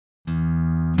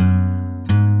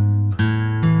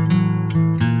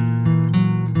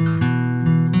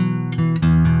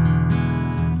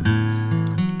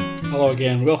Hello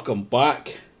again, welcome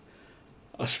back.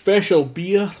 A special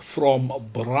beer from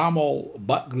Bramhall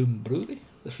Backroom Brewery.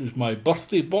 This was my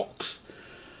birthday box,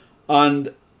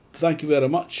 and thank you very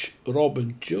much, Rob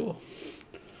and Joe.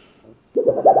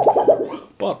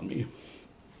 Pardon me.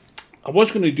 I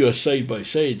was going to do a side by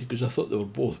side because I thought they were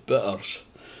both bitters.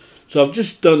 So I've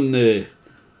just done the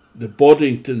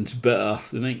Boddington's bitter,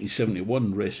 the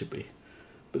 1971 recipe.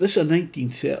 But this is a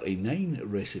 1939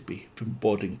 recipe from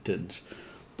Boddington's.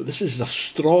 But this is a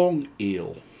strong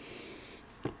ale.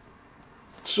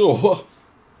 So,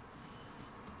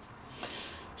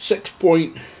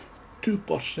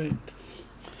 6.2%.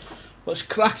 Let's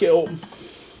crack it open.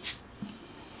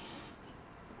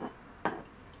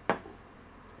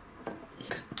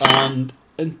 And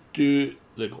into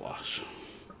the glass.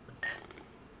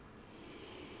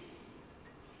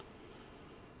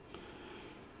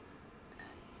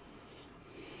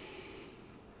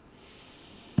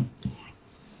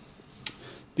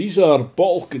 These are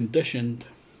bottle conditioned.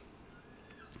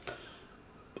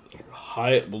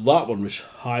 Well, that one was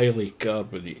highly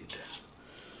carbonated.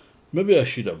 Maybe I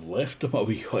should have left them a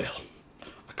wee while.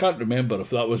 I can't remember if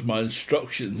that was my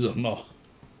instructions or not.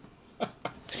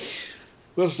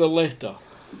 Where's the letter?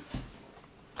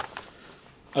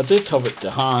 I did have it to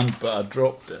hand, but I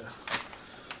dropped it.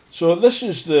 So this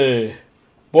is the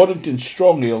Boddington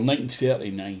Strong Ale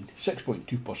 1939, 6.2%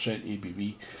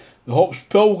 ABV. The hops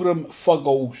Pilgrim,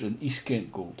 Fuggles and East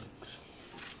Kent Goldings.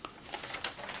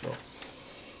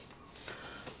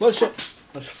 So,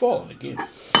 let's fall in again.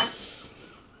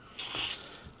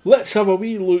 Let's have a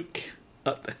wee look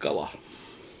at the colour.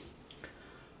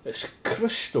 It's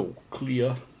crystal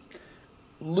clear.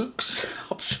 Looks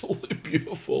absolutely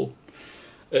beautiful.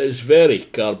 It is very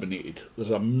carbonated. There's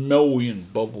a million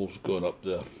bubbles going up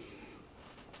there.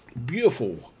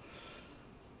 Beautiful.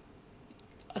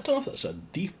 I don't know if it's a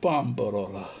deep amber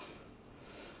or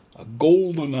a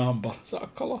golden amber. Is that a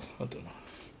colour? I don't know.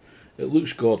 It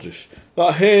looks gorgeous.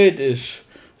 That head is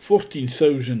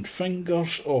 14,000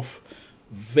 fingers of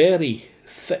very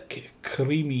thick,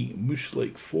 creamy,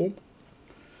 mousse-like foam.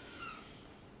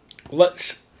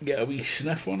 Let's get a wee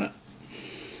sniff on it.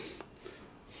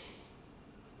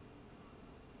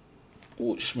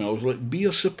 Oh, it smells like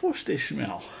beer's supposed to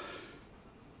smell.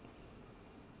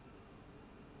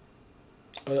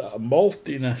 A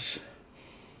maltiness,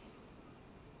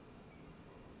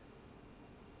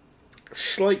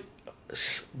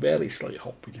 very slight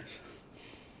hoppiness.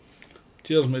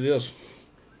 Cheers, my dears.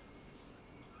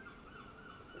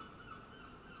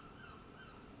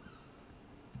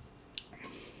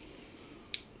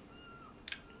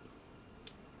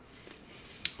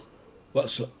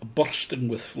 That's bursting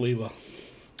with flavour,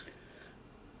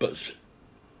 but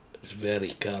it's very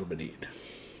carbonated.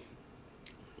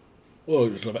 Oh,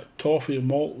 there's a bit of toffee and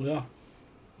malt there.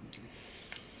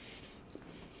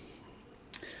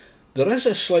 There is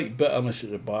a slight bitterness at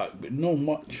the back, but not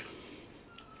much.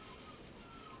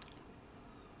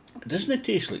 It doesn't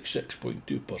taste like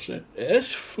 6.2%. It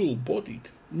is full-bodied,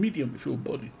 medium to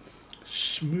full-bodied,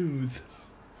 smooth.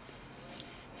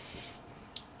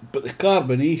 But the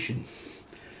carbonation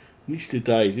needs to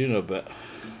die down a bit.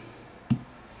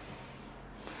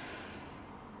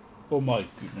 Oh my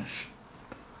goodness.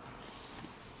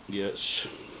 Yes.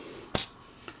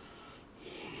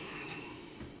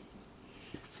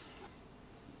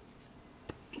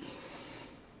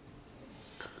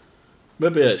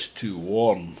 Maybe it's too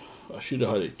warm. I should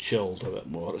have had it chilled a bit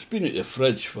more. It's been at the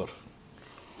fridge for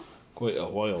quite a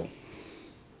while.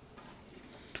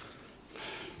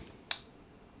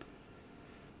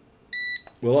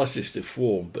 Well, that's just the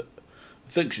foam, but I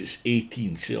think it's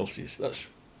 18 Celsius. That's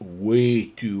way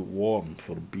too warm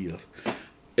for beer.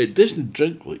 It doesn't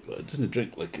drink like that. It doesn't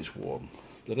drink like it's warm.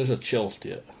 There is a chill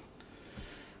to it.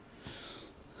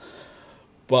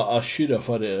 But I should have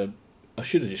had it. I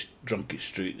should have just drunk it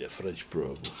straight to the fridge,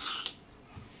 probably.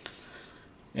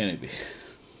 Anyway.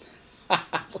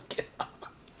 Look at that.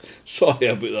 Sorry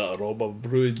about that, Rob. I've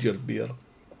ruined your beer.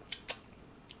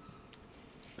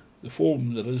 The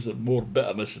foam, there is more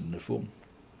bitterness in the foam.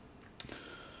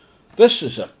 This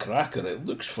is a cracker. It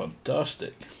looks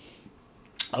fantastic.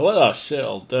 I'll let that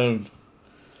settle down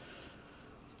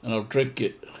and I'll drink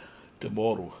it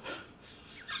tomorrow.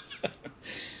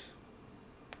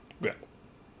 Well,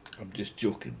 I'm just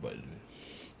joking, by the way.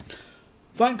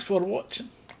 Thanks for watching.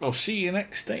 I'll see you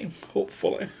next time,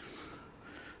 hopefully.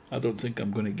 I don't think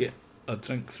I'm going to get a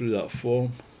drink through that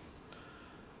foam.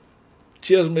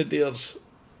 Cheers, my dears.